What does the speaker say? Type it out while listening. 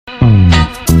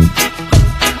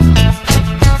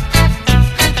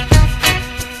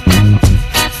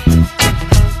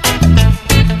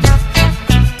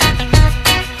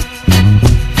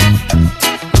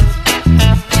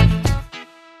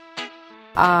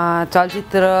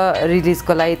चलचित्र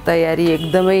रिलिजको लागि तयारी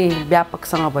एकदमै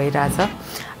व्यापकसँग भइरहेछ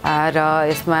र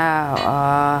यसमा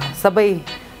सबै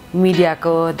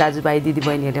मिडियाको दाजुभाइ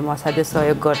दिदीबहिनीहरूले म असाध्यै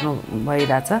सहयोग गर्नु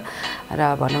भइरहेछ र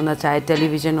भनौँ न चाहे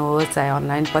टेलिभिजन होस् चाहे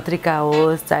अनलाइन पत्रिका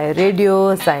होस् चाहे रेडियो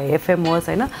चाहे एफएम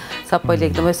होस् होइन सबैले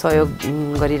एकदमै सहयोग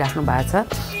गरिराख्नु भएको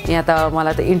छ। यहाँ त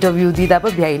मलाई त इन्टरभ्यू दिँदा पो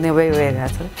भ्याइ नै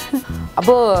भइरहेछ। अब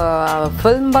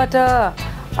फिल्मबाट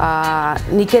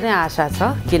निकै नै आशा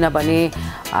छ किनभने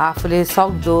आफूले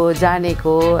सक्दो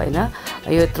जानेको होइन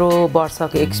यत्रो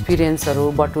वर्षको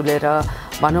एक्सपिरियन्सहरू बटुलेर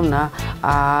भनौँ न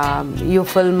यो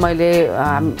फिल्म मैले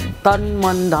तन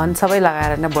मन धन सबै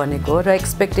लगाएर नै बनेको र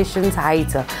एक्सपेक्टेसन्स हाई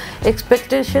छ।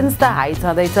 एक्सपेक्टेसन्स त हाई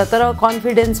छँदैछ तर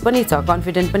कन्फिडेन्स पनि छ।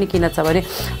 कन्फिडेन्ट पनि किन छ भने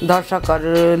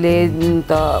दर्शकहरूले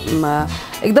त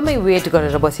एकदमै वेट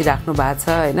गरेर बसिराख्नु भएको छ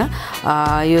होइन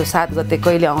यो 7 गते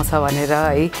कहिले आउँछ भनेर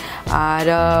है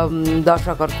र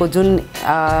दर्शकहरूको जुन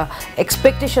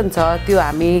एक्सपेक्टेसन छ त्यो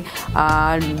हामी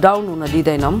डाउन हुन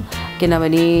दिँदैनौँ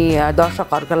किनभने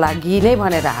दर्शकहरूको लागि नै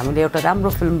भनेर हामीले एउटा राम्रो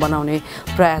फिल्म बनाउने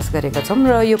प्रयास गरेका छौँ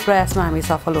र यो प्रयासमा हामी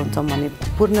सफल हुन्छौँ भन्ने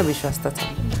पूर्ण विश्वास त छ।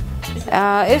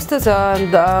 यस्तो छ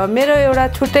मेरो एउटा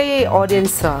छुट्टै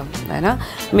अडियन्स छ होइन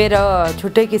मेरो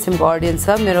छुट्टै किसिमको अडियन्स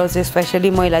छ। मेरो चाहिँ स्पेसली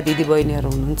महिला दिदीबहिनीहरू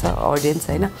हुनुहुन्छ अडियन्स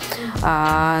होइन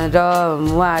र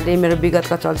उहाँहरूले मेरो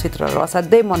विगतका चलचित्रहरू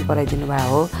असाध्यै मन पराइदिनु भएको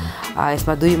हो।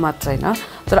 यसमा दुई मत छैन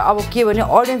तर अब के भने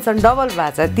अडियन्स झन् डबल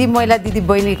भएको छ। ती महिला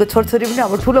दिदीबहिनीको छोरछोरी पनि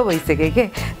अब ठुलो भइसक्यो के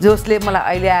जसले मलाई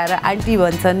अहिले आएर आन्टी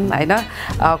भन्छन् होइन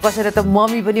कसैले त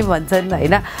मम्मी पनि भन्छन्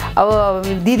होइन। अब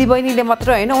दिदीबहिनीले मात्र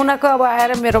होइन उनीहरूको अब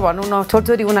आएर मेरो भनौँ न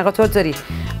छोरछोरी उनीहरूको छोरछोरी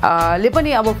ले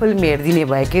पनि अब फिल्म हेरिदिने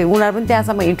भयो कि उनीहरू पनि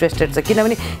त्यहाँसम्म इन्ट्रेस्टेड छ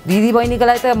किनभने दिदीबहिनीको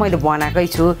लागि त मैले बनाएकै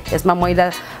छु। यसमा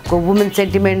महिलाको वुमेन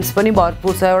सेन्टिमेन्ट्स पनि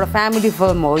भरपुर छ। एउटा फ्यामिली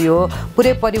फिल्म हो यो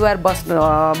पुरै परिवार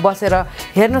बसेर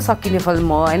हेर्न सकिने फिल्म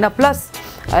हो होइन। प्लस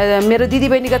मेरो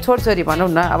दिदीबहिनीका छोरछोरी भनौँ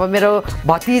न अब मेरो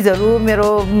भतिजहरू मेरो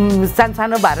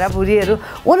सानो भारा बुढीहरू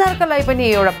उनीहरूको लागि पनि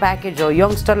एउटा प्याकेज हो।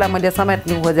 यङ्स्टरलाई मैले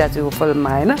समेट्नु खोजेको छु फिल्ममा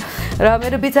होइन र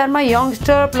मेरो विचारमा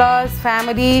यङ्स्टर प्लस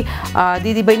फ्यामिली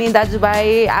दिदीबहिनी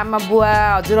दाजुभाइ आमा बुवा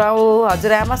हजुरआऊ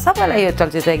हजुरआमा सबैलाई यो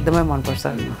चलचित्र एकदमै मनपर्छ।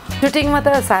 सुटिङमा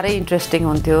त साह्रै इन्ट्रेस्टिङ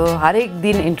हुन्थ्यो। हरेक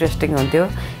दिन इन्ट्रेस्टिङ हुन्थ्यो।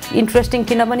 इन्ट्रेस्टिङ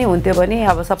किन पनि हुन्थ्यो भने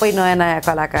अब सबै नयाँ नयाँ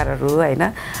कलाकारहरू होइन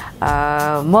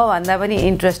मभन्दा पनि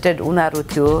इन्ट्रेस्टेड उनीहरू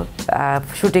थियो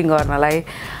सुटिङ गर्नलाई।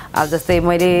 अब जस्तै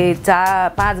मैले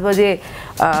 5 बजे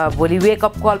भोलि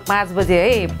वेकअप कल 5 बजे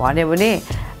है भन्यो भने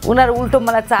उनीहरू उल्टो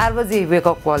मलाई 4 बजे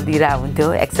वेकअप कल दिइरहेको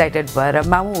हुन्थ्यो एक्साइटेड भएर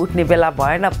मामु उठ्ने बेला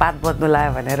भएन 5 बज्नु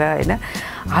लाग्यो भनेर होइन।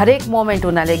 हरेक मोमेन्ट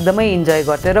उनीहरूले एकदमै इन्जोय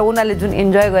गर्थ्यो र उनीहरूले जुन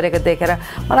इन्जोय गरेको देखेर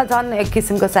मलाई झन् एक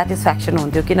किसिमको सेटिस्फ्याक्सन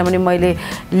हुन्थ्यो किनभने मैले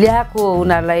ल्याएको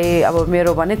उनीहरूलाई अब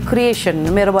मेरो भने क्रिएसन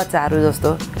मेरो बच्चाहरू जस्तो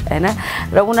होइन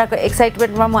र उनीहरूको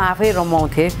एक्साइटमेन्टमा म आफै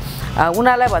रमाउँथेँ।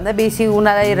 उनीहरूलाई भन्दा बेसी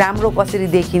उनीहरूलाई राम्रो कसरी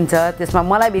देखिन्छ त्यसमा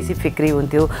मलाई बेसी फिक्री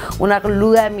हुन्थ्यो। उनीहरूको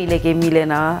लुगा मिले कि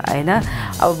मिलेन होइन।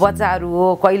 अब बच्चाहरू हो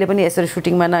कहिले पनि यसरी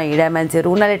सुटिङमा नहिँडा मान्छेहरू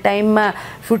उनीहरूले टाइममा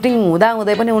सुटिङ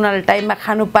हुँदाहुँदै पनि उनीहरूले टाइममा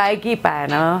खानु पाए कि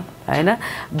पाएन होइन।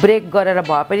 ब्रेक गरेर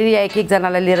भए पनि या एक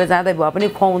एकजनालाई लिएर जाँदै भए पनि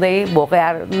खुवाउँदै भोकै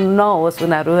नहोस्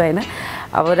उनीहरू होइन।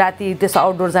 अब राति त्यसो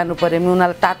आउटडोर जानु पऱ्यो भने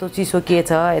उनीहरूलाई तातो चिसो के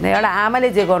छ होइन एउटा आमाले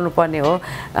जे गर्नुपर्ने हो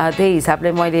त्यही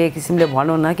हिसाबले मैले एक किसिमले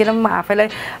भनौँ न किनभने आफैलाई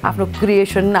आफ्नो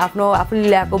क्रिएसन आफूले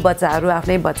ल्याएको बच्चाहरू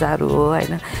आफ्नै बच्चाहरू हो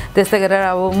होइन। त्यस्तै गरेर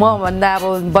अब मभन्दा अब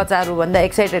बच्चाहरूभन्दा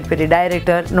एक्साइटेड फेरि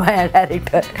डाइरेक्टर नयाँ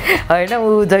डाइरेक्टर होइन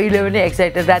ऊ जहिले पनि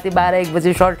एक्साइटेड। राति 12-1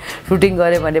 बजे सर्ट सुटिङ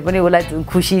गऱ्यो भने पनि उसलाई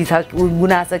खुसी छ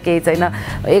गुनासो केही छैन।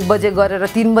 1 बजे गरेर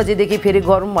 3 बजेदेखि फेरि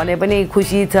गरौँ भने पनि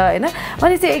खुसी छ होइन।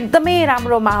 अनि चाहिँ एकदमै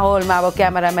राम्रो माहौलमा अब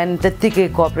क्यामेराम्यान त्यत्तिकै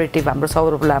कोअपरेटिभ हाम्रो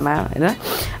सौरभ लामा होइन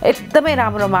एकदमै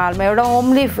राम्रो माहौलमा एउटा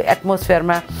होमली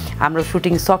एटमोस्फियरमा हाम्रो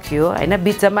सुटिङ सकियो होइन।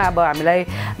 बिचमा अब हामीलाई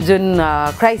जुन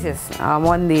क्राइसिस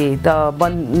मन्दी त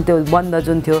त्यो बन्द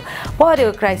जुन थियो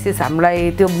पर्यो क्राइसिस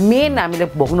हामीलाई त्यो मेन हामीले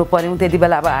भोग्नु पऱ्यौँ। त्यति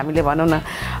बेला अब हामीले भनौँ न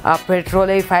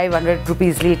पेट्रोलै 500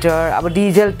 रुपिस लिटर अब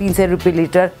डिजल 300 रुपियाँ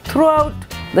litre through out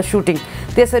the shooting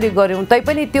त्यसरी गऱ्यौँ।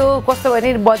 तैपनि त्यो कस्तो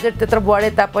भने बजेट त्यत्रो बढे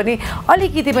तापनि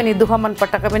अलिकति पनि दुःख मन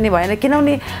पटक्कै पनि भएन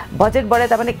किनभने बजेट बढे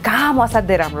तापनि काम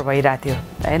असाध्यै राम्रो भइरहेको थियो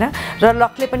होइन र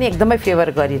लकले पनि एकदमै फेभर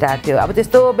गरिरहेको थियो। अब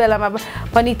त्यस्तो बेलामा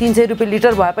पनि 300 रुपियाँ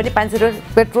लिटर भए पनि 500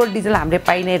 रुपियाँ पेट्रोल डिजल हामीले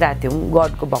पाइ नै रहेको थियौँ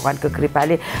गडको भगवानको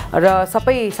कृपाले र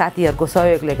सबै साथीहरूको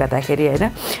सहयोगले गर्दाखेरि होइन।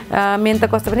 मेन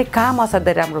त कस्तो भने काम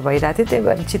असाध्यै राम्रो भइरहेको थियो त्यही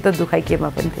भएर चित्त दुखाइ केमा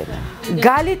पनि थिएन।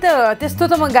 गाली त त्यस्तो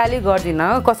त म गाली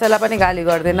गर्दिनँ कसैलाई पनि गाली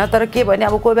गर्दिनँ तर के भने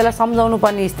अब कोही बेला सम्झाउनु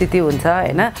पर्ने स्थिति हुन्छ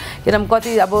होइन किनभने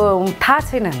कति अब थाहा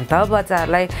छैन नि त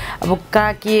बच्चाहरूलाई अब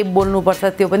कहाँ के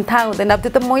बोल्नुपर्छ त्यो पनि थाहा हुँदैन। अब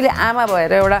त्यो त मैले आमा भएर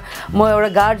भएर म एउटा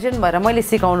गार्जियन भएर मैले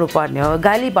सिकाउनु पर्ने हो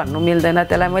गाली भन्नु मिल्दैन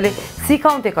त्यसलाई मैले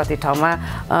सिकाउँथेँ कति ठाउँमा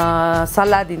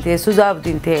सल्लाह दिन्थेँ सुझाव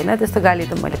दिन्थेँ होइन त्यस्तो गाली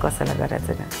त मैले कसैलाई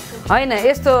गरेको छैन होइन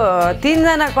यस्तो 3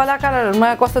 जना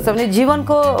कलाकारहरूमा कस्तो छ भने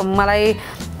जीवनको मलाई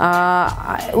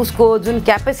उसको जुन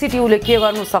क्यापेसिटी उसले के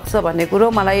गर्नु सक्छ भन्ने कुरो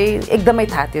मलाई एकदमै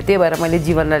थाहा थियो त्यही भएर मैले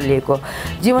जीवनलाई लिएको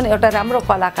जीवन एउटा राम्रो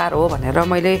कलाकार हो भनेर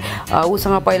मैले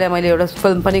उसँग पहिला मैले एउटा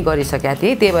फिल्म पनि गरिसकेको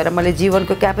थिएँ त्यही भएर मैले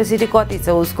जीवनको क्यापेसिटी कति छ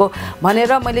उसको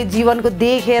भनेर मैले जीवनको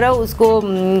देखेर उसको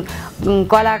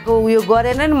कलाको उयो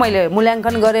गरेर नि मैले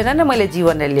मूल्याङ्कन गरेर नै मैले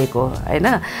जीवनलाई लिएको होइन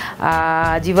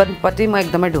जीवनप्रति म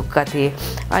एकदमै ढुक्क थिएँ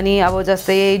अनि अब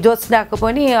जस्तै जोत्स्नाको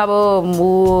पनि अब ऊ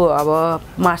अब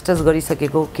मास्टर्स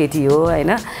गरिसकेको केटी हो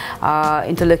होइन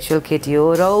इन्टेलेक्चुअल केटी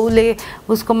हो र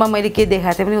उसकोमा मैले के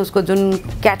देखाएको थिएँ भने उसको जुन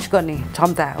क्याच गर्ने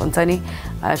क्षमता हुन्छ नि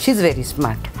सी इज भेरी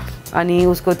स्मार्ट अनि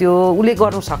उसको त्यो उसले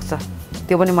गर्नु सक्छ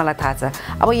त्यो पनि मलाई थाहा छ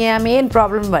अब यहाँ मेन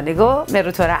प्रब्लम भनेको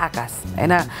मेरो छोरा आकाश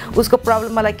होइन उसको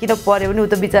प्रब्लम मलाई किन पर्यो भने ऊ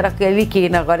त बिचरा केही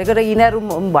नगरेको र यिनीहरू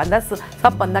भन्दा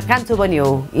सबभन्दा कान्छो पनि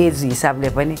हो एज हिसाबले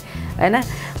पनि होइन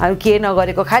अनि के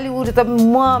नगरेको खालि ऊ त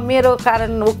मेरो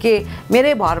कारण ओके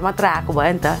मेरै भर मात्र आएको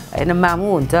भयो नि त होइन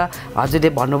मामु हुन्छ हजुरले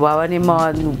भन्नुभयो भने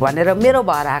म भनेर मेरो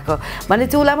भर आएको भने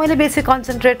चाहिँ उसलाई मैले बेसी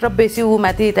कन्सन्ट्रेट र बेसी ऊ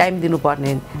माथि टाइम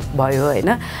दिनुपर्ने भयो होइन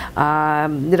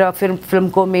र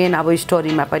फिल्मको मेन अब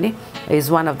स्टोरीमा पनि is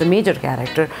one of the major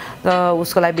character र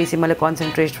उसको लागि बेसी मैले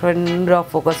कन्सन्ट्रेसन र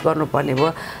फोकस गर्नुपर्ने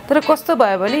भयो तर कस्तो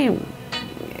भयो भने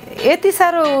यति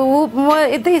साह्रो म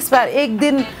एक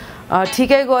दिन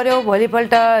ठिकै गऱ्यो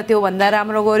भोलिपल्ट त्योभन्दा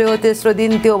राम्रो गऱ्यो तेस्रो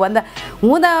दिन त्योभन्दा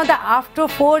हुँदा आफ्टर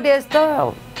 4 डेज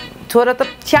त छोरा त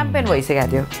च्याम्पियन भइसकेको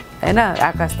थियो होइन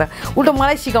आकाश त उल्टो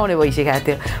मलाई सिकाउने भइसकेको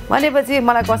थियो भनेपछि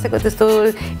मलाई कसैको त्यस्तो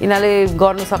यिनीहरूले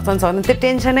गर्नु सक्छन् भने त्यो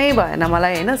टेन्सनै भएन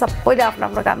मलाई होइन सबैले आफ्नो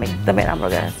आफ्नो काम एकदमै राम्रो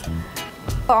गरेको छ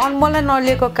अनमोललाई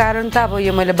नलिएको कारण त अब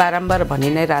यो मैले बारम्बार भनि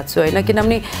नै रहेको छु होइन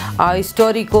किनभने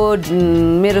स्टोरीको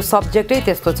मेरो सब्जेक्टै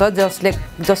त्यस्तो छ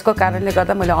जसको कारणले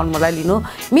गर्दा मैले अनमोललाई लिनु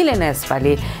मिलेन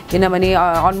यसपालि किनभने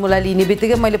अनमोललाई लिने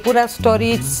बित्तिकै मैले पुरा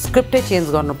स्टोरी स्क्रिप्टै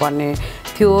चेन्ज गर्नुपर्ने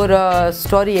थियो र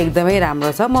स्टोरी एकदमै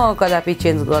राम्रो छ म कदापि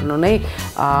चेन्ज गर्नु नै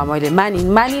मैले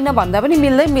मानिन भन्दा पनि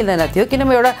मिल्दैन थियो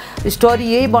किनभने एउटा स्टोरी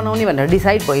यही बनाउने भनेर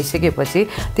डिसाइड भइसकेपछि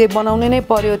त्यो बनाउनु नै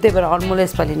पर्यो त्यही भएर अनमोल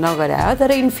यसपालि नगरे आयो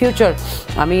तर इन फ्युचर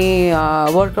हामी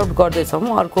वर्कआउट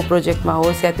गर्दैछौँ अर्को प्रोजेक्टमा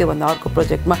होस् या त्योभन्दा अर्को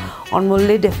प्रोजेक्टमा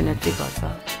अनमोलले डेफिनेटली गर्छ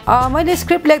मैले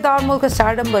स्क्रिप्ट लेख्दा अनमोलको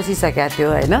स्टार्डम बसिसकेको थियो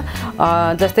होइन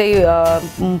जस्तै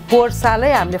पोहोर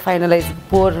सालै हामीले फाइनलाइज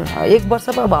 1 वर्ष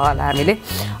पो भयो होला हामीले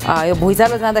यो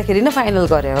भुइँचालो जाँदाखेरि नै फाइनल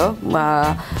गरे हो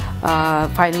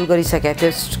फाइनल गरिसकेको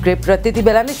थियो स्क्रिप्ट र त्यति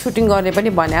बेला नै सुटिङ गर्ने पनि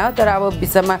भन्यो तर अब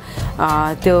बिचमा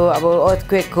त्यो अब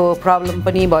अर्थक्वेकको प्रब्लम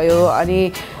पनि भयो अनि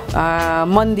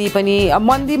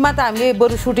मन्दीमा त हामीले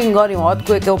बरु सुटिङ गऱ्यौँ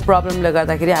अर्थक्वेकको प्रब्लमले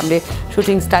गर्दाखेरि हामीले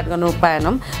सुटिङ स्टार्ट गर्नु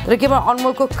पाएनौँ तर केवल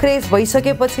अनमोलको क्रेज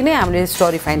भइसकेपछि नै हामीले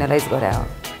स्टोरी फाइनलाइज गरे हो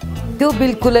त्यो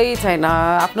बिल्कुलै छैन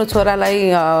आफ्नो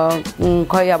छोरालाई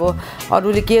खै अब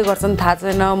अरूले के गर्छन् थाहा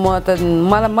छैन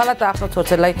मलाई त आफ्नो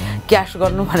छोरालाई क्यास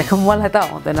गर्नु भनेको मलाई त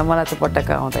आउँदैन मलाई त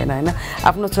पटक्क आउँदैन होइन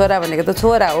आफ्नो छोरा भनेको त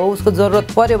छोरा हो उसको जरुरत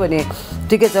पर्यो भने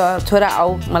ठिकै छ छोरा आऊ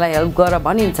मलाई हेल्प गर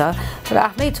भनिन्छ तर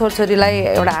आफ्नै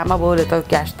छोरछोरीलाई एउटा आमा बाउले त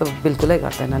क्यास त बिल्कुलै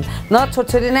गर्दैनन् न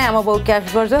छोरछोरी नै आमा बाउ क्यास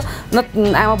गर्छ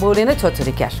न आमा बाउले नै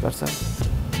छोरछोरी क्यास गर्छ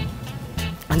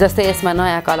जस्तै यसमा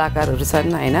नयाँ कलाकारहरू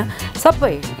छन् होइन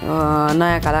सबै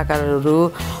नयाँ कलाकारहरू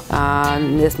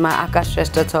यसमा आकाश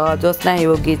श्रेष्ठ छ ज्योत्स्ना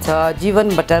योगी छ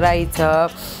जीवन भट्टराई छ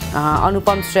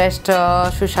अनुपम श्रेष्ठ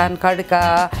सुशान्त खड्का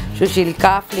सुशील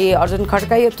काफ्ले अर्जुन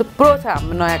खड्का यो थुप्रो छ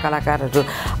हाम्रो नयाँ कलाकारहरू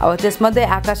अब त्यसमध्ये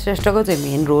आकाश श्रेष्ठको चाहिँ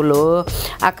मेन रोल हो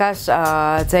आकाश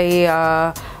चाहिँ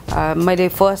मैले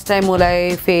फर्स्ट टाइम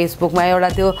उसलाई फेसबुकमा एउटा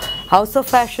त्यो हाउस अफ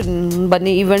फ्यासन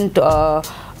भन्ने इभेन्ट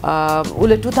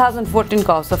उसले 2014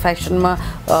 को हाउस अफ फ्यासनमा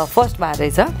फर्स्ट भएर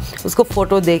रहेछ उसको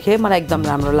फोटो देखेँ मलाई एकदम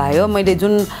राम्रो लाग्यो मैले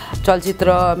जुन चलचित्र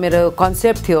मेरो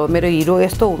कन्सेप्ट थियो मेरो हिरो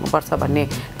यस्तो हुनुपर्छ भन्ने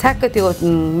ठ्याक्कै त्यो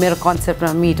मेरो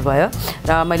कन्सेप्टमा मिट भयो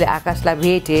र मैले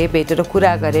आकाशलाई भेटेर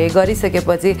कुरा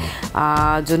गरिसकेपछि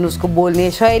जुन उसको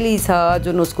बोल्ने शैली छ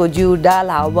जुन उसको जिउ डाल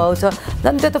हावभाव छ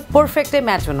झन् त्यो त पर्फेक्टै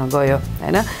म्याच हुन गयो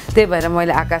होइन त्यही भएर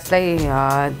मैले आकाशलाई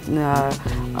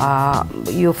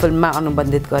यो फिल्ममा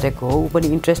अनुबन्धित गरेको हो ऊ पनि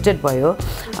इन्ट्रेस्टेड भयो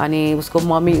अनि उसको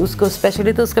मम्मी उसको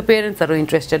स्पेसली त उसको पेरेन्ट्सहरू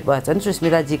इन्ट्रेस्टेड भएछन्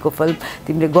सुस्मिताजीको फिल्म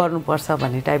तिमीले गर्नुपर्छ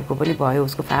भन्ने टाइपको पनि भयो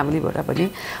उसको फ्यामिलीबाट पनि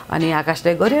अनि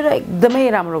आकाशले गरेर एकदमै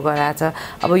राम्रो गराएछ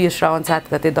अब यो श्रावण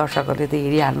 7 गते दर्शकहरूले त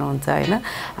हेरिहाल्नुहुन्छ होइन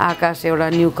आकाश एउटा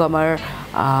न्यू कमर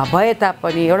भए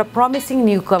तापनि एउटा प्रमिसिङ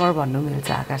न्यू कमर भन्नु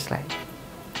मिल्छ आकाशलाई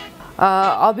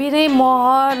अभिनय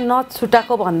मोह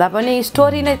नछुटाएको भन्दा पनि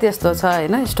स्टोरी नै त्यस्तो छ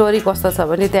होइन स्टोरी कस्तो छ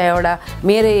भने त्यहाँ एउटा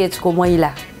मेरो एजको महिला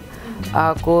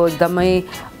को एकदमै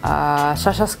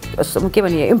के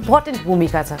भनिए इम्पोर्टेन्ट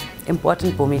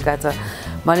भूमिका छ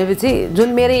भनेपछि जुन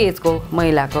मेरै एजको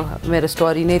महिलाको मेरो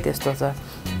स्टोरी नै त्यस्तो छ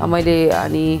मैले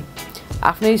अनि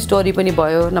आफ्नै स्टोरी पनि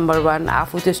भयो नम्बर 1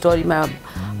 आफू त्यो स्टोरीमा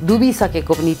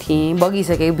डुबिसकेको पनि थिएँ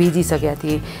भिजिसकेको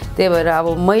थिएँ त्यही भएर अब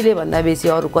मैले भन्दा बेसी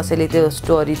अरू कसैले त्यो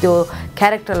स्टोरी त्यो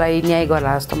क्यारेक्टरलाई न्याय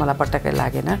गर्ला जस्तो मलाई पटक्कै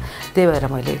लागेन त्यही भएर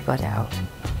मैले गरे हो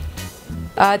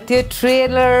त्यो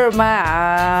ट्रेलरमा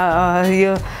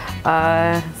यो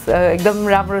एकदम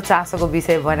राम्रो चासोको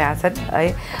विषय बनाएको छन् है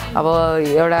अब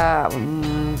एउटा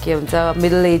के भन्छ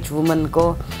मिडल एज वुमनको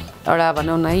एउटा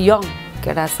भनौँ न यङ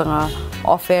केटासँग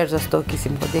अफेयर जस्तो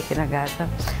किसिमको देखेर गएको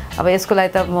छ अब यसको लागि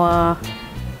त म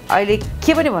अहिले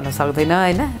के पनि भन्न सक्दैन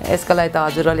हैन यसको लागि त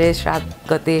हजुरहरूले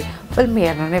 7 गते फिल्म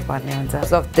हेर्नु नै पर्ने हुन्छ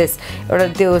अफ दिस एउटा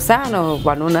त्यो सानो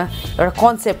भनौँ न एउटा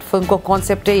कन्सेप्ट फिल्मको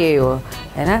कन्सेप्टै यही हो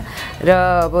हैन र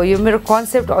अब यो मेरो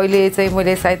कन्सेप्ट अहिले चाहिँ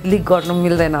मैले सायद लिक गर्नु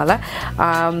मिल्दैन होला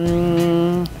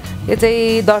यो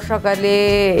चाहिँ दर्शकहरूले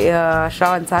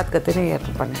श्रावण 7 गते नै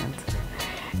हेर्नुपर्ने हुन्छ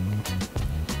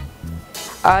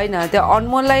हैन त्यो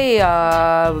अनमोललाई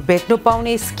भेट्नु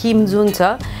पाउने स्किम जुन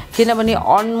छ किनभने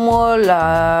अनमोल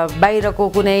बाहिरको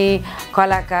कुनै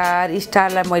कलाकार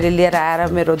स्टारलाई मैले लिएर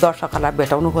आएर मेरो दर्शकहरूलाई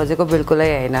भेटाउनु खोजेको बिल्कुलै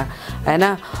हैन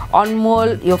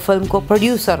अनमोल यो फिल्मको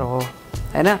प्रड्युसर हो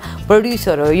हैन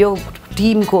प्रड्युसर हो यो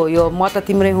टिमको यो म त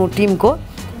तिम्रै हुँ टिमको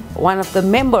वान अफ द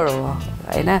मेम्बर हो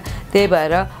हैन त्यही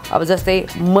भएर अब जस्तै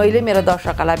मैले मेरो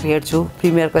दर्शकहरूलाई भेट्छु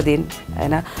प्रिमियरको दिन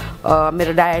हैन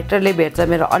मेरो डाइरेक्टरले भेट्छ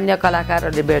मेरो अन्य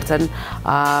कलाकारहरूले भेट्छन्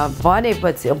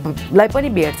भनेपछि लाई पनि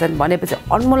भेट्छन् भनेपछि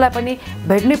अनमोललाई पनि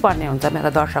भेट्नै पर्ने हुन्छ मेरा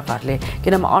दर्शकहरूले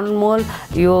किनभने अनमोल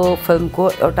यो फिल्मको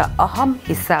एउटा अहम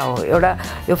हिस्सा हो एउटा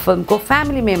यो फिल्मको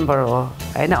फ्यामिली मेम्बर हो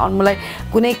हैन अनमोललाई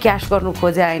कुनै क्यास गर्नु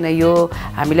खोजे हैन यो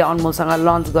हामीले अनमोलसँग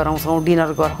लन्च गराउँछौँ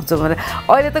डिनर गराउँछौँ भने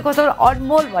अहिले त कस्तो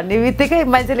अनमोल भन्ने बित्तिकै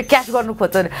मान्छेले क्यास गर्नु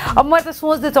खोज्छ अब म त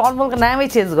सोच्दैछु अनमोलको नामै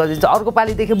चेन्ज गरिदिन्छु अर्को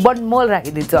पालिदेखि बनमोल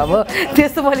राखिदिन्छु अब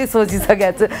त्यस्तो मैले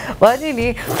सोचिसकेको छु भने नि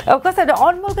अब कसरी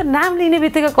अनमोलको नाम लिने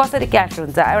बित्तिकै कसरी क्यास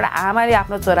हुन्छ एउटा आमाले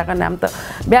आफ्नो छोराको नाम त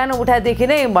बिहान उठाएदेखि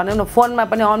नै भनौँ न फोनमा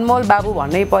पनि अनमोल बाबु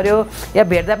भन्नै पर्यो या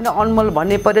भेट्दा पनि अनमोल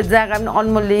भन्नै पर्यो जहाँ पनि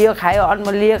अनमोल लियो खायो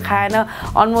अनमोल लियो खाएन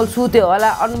अनमोल सुत्यो होला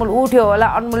अनमोल उठ्यो होला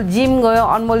अनमोल जिम गयो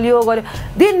अनमोल यो गर्यो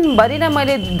दिनभरि नै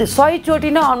मैले 100 चोटि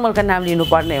नै अनमोलको नाम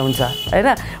लिनुपर्ने हुन्छ हैन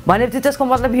भनेपछि त्यसको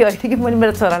मतलब यो होइन कि मैले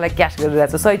मेरो छोरालाई क्यास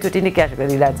गरिरहेको छु 100 चोटि नै क्यास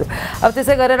गरिरहेको छु अब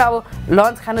त्यसै गरेर अब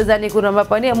लन्च खानु जाने कुरामा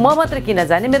पनि म मात्र किन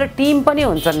जाने मेरो टिम पनि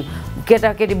हुन्छन्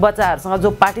केटाकेटी बच्चाहरूसँग जो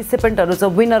पार्टिसिपेन्टहरू छ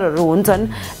विनरहरू हुन्छन्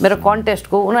मेरो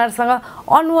कन्टेस्टको उनीहरूसँग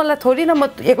अनमोललाई थोरै न म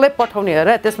एक्लै पठाउने हो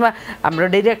र त्यसमा हाम्रो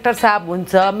डाइरेक्टर साहब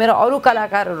हुन्छ मेरो अरू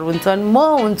कलाकारहरू हुन्छन् म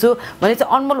हुन्छु भने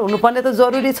चाहिँ अनमोल हुनुपर्ने त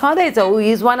जरुरी छँदैछ ऊ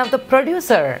is one of the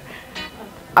producer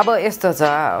अब यस्तो छ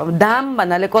दाम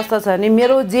भन्नाले कस्तो छ भने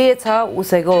मेरो जे छ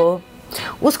उसैको हो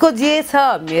उसको जे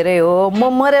छ मेरै हो म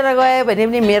मरेर गए भने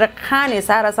पनि मेरो खाने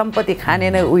सारा सम्पत्ति खाने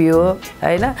नै उयो हो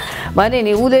हैन भने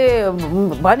नि उले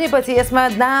भनेपछि यसमा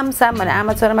दाम साम भने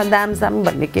आमा छोरामा दाम साम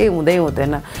भन्ने केही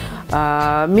हुँदैन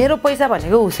मेरो पैसा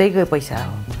भनेको उसैको पैसा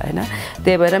हो हैन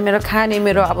त्यही भएर मेरो खाने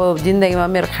मेरो अब जिन्दगीमा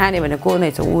मेरो खाने भने को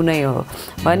नै छ ऊ नै हो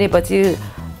भनेपछि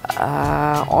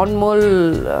अनमोल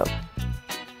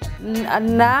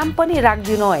नाम पनि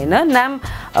राख्दिनु हैन नाम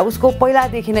उसको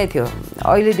पहिलादेखि नै थियो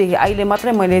अहिले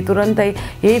मात्रै मैले तुरन्तै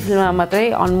यही फिल्ममा मात्रै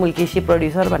अनमोल केसी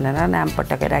प्रड्युसर भनेर नाम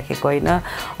पटक्कै राखेको होइन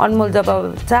अनमोल जब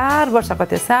 4 वर्षको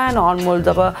थियो सानो अनमोल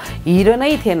जब हिरो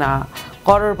नै थिएन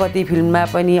करोडपति फिल्ममा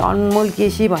पनि अनमोल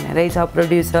केसी भनेरै छ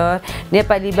प्रड्युसर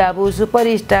नेपाली बाबु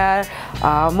सुपरस्टार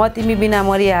म तिमी बिना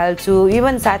मरिहाल्छु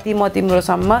इभन साथी म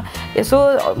तिम्रोसम्म यसो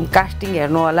कास्टिङ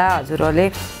हेर्नु होला हजुरहरूले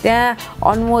त्यहाँ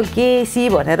अनमोल केसी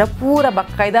भनेर पुरा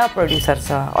बकाइदा प्रड्युसर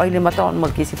छ अहिले मात्र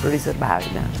अनमोल केसी प्रड्युसर भएको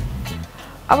होइन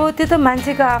अब त्यो त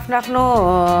मान्छेको आफ्नो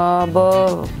अब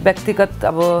व्यक्तिगत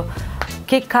अब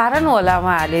के कारण होला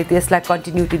उहाँहरूले त्यसलाई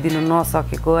कन्टिन्युटी दिन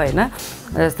नसकेको हैन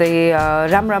जस्तै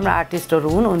राम्रो आर्टिस्टहरू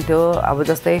हुनुहुन्थ्यो अब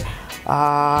जस्तै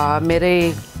मेरै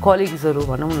कलिग्सहरू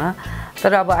भनौँ न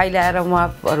तर अब अहिले आएर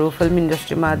उहाँहरू फिल्म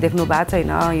इन्डस्ट्रीमा देख्नु भएको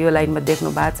छैन यो लाइनमा देख्नु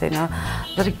भएको छैन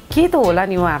तर के त होला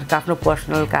नि उहाँहरूको आफ्नो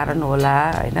पर्सनल कारण होला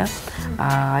हैन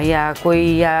या कोही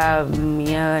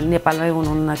यहाँ नेपालमै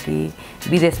हुनुहुन्न कि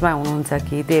विदेशमा हुनुहुन्छ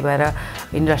कि त्यही भएर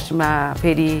इन्डस्ट्रीमा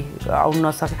फेरि आउन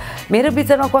नसके मेरो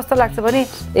विचारमा कस्तो लाग्छ भने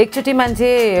एकचोटि मान्छे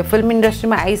फिल्म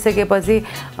इन्डस्ट्रीमा आइसकेपछि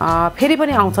फेरि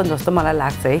पनि आउँछन् जस्तो मलाई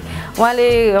लाग्छ है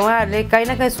उहाँहरूले कहीँ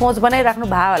न कहीँ सोच बनाइराख्नु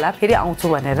भयो होला फेरि आउँछु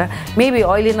भनेर मेबी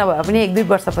अहिले नभए पनि 1-2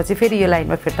 वर्षपछि फेरि यो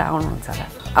लाइनमा फिर्ता आउनुहुन्छ होला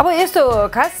अब यस्तो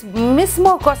खास मिस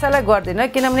म कसैलाई गर्दिनँ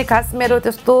किनभने खास मेरो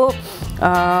त्यस्तो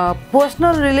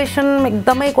पर्सनल रिलेसन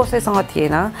एकदमै कसैसँग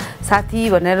थिएन साथी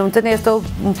भनेर हुन्छ नि यस्तो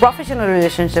प्रोफेसनल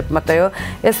रिलेसनसिप मात्रै हो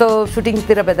यस्तो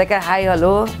सुटिङतिर भेट्दा क्या हाई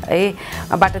हेलो है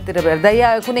बाटोतिर भेट्दा या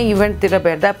कुनै इभेन्टतिर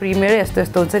भेट्दा प्रिमियर यस्तो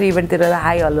यस्तो हुन्छ नि इभेन्टतिर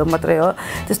हाई हेलो मात्रै हो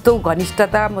त्यस्तो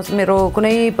घनिष्ठता मेरो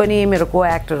कुनै पनि मेरो को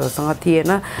एक्टरहरूसँग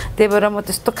थिएन त्यही भएर म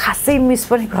त्यस्तो खासै मिस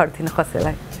पनि गर्दिनँ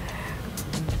कसैलाई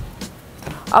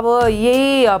अब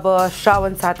यही अब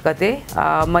श्रावण 7 गते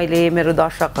मैले मेरो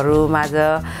दर्शकहरू माझ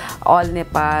अल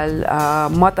नेपाल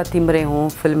म त तिम्रै हुँ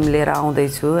फिल्म लिएर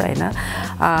आउँदैछु हैन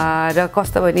र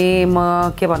कस्तो भने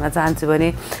म के भन्न चाहन्छु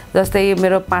भने जस्तै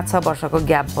मेरो 5-6 वर्षको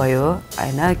ग्याप भयो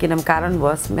हैन किनभने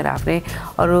कारणवश मेरो आफ्नै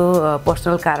अरू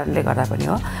पर्सनल कारणले गर्दा पनि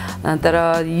हो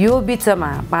तर यो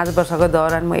बिचमा 5 वर्षको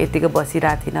दौरान म यतिको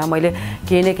बसिरहेको थिइनँ मैले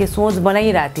केही न केही सोच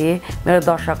बनाइरहेको थिएँ मेरो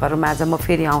दर्शकहरू माझ म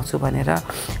फेरि आउँछु भनेर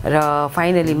र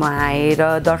फाइनली म आएँ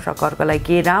र दर्शकहरूको लागि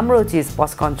के राम्रो चिज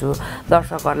पस्कन्छु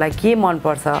दर्शकहरूलाई के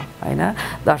मनपर्छ हैन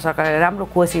दर्शकहरूलाई राम्रो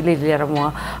कोसिली लिएर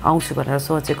म आउँछु भनेर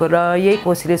सोचेको र यही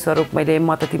कोसिली स्वरूप मैले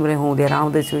म त तिम्रै हुँ लिएर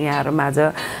आउँदैछु यहाँहरू माझ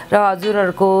र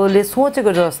हजुरहरूकोले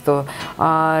सोचेको जस्तो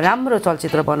राम्रो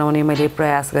चलचित्र बनाउने मैले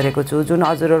प्रयास गरेको छु जुन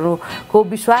हजुरहरूको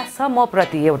विश्वास छ म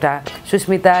प्रति एउटा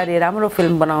सुस्मिताले राम्रो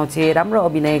फिल्म बनाउँछ राम्रो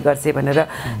अभिनय गर्छ भनेर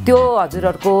त्यो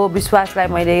हजुरहरूको विश्वासलाई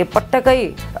मैले पटक्कै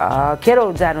खेर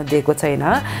जानु दिएको छैन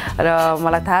र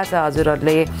मलाई थाहा छ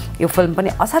हजुरहरूले यो फिल्म पनि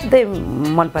असाध्यै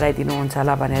मन पराइदिनुहुन्छ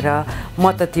होला भनेर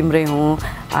म त तिम्रै हुँ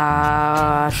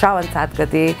श्रावण 7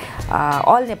 गते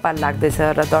अल नेपाल लाग्दैछ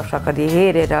र दर्शकहरूले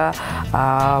हेरेर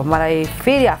मलाई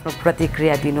फेरि आफ्नो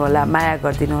प्रतिक्रिया दिनु होला माया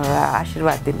गरिदिनु होला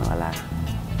आशीर्वाद दिनु होला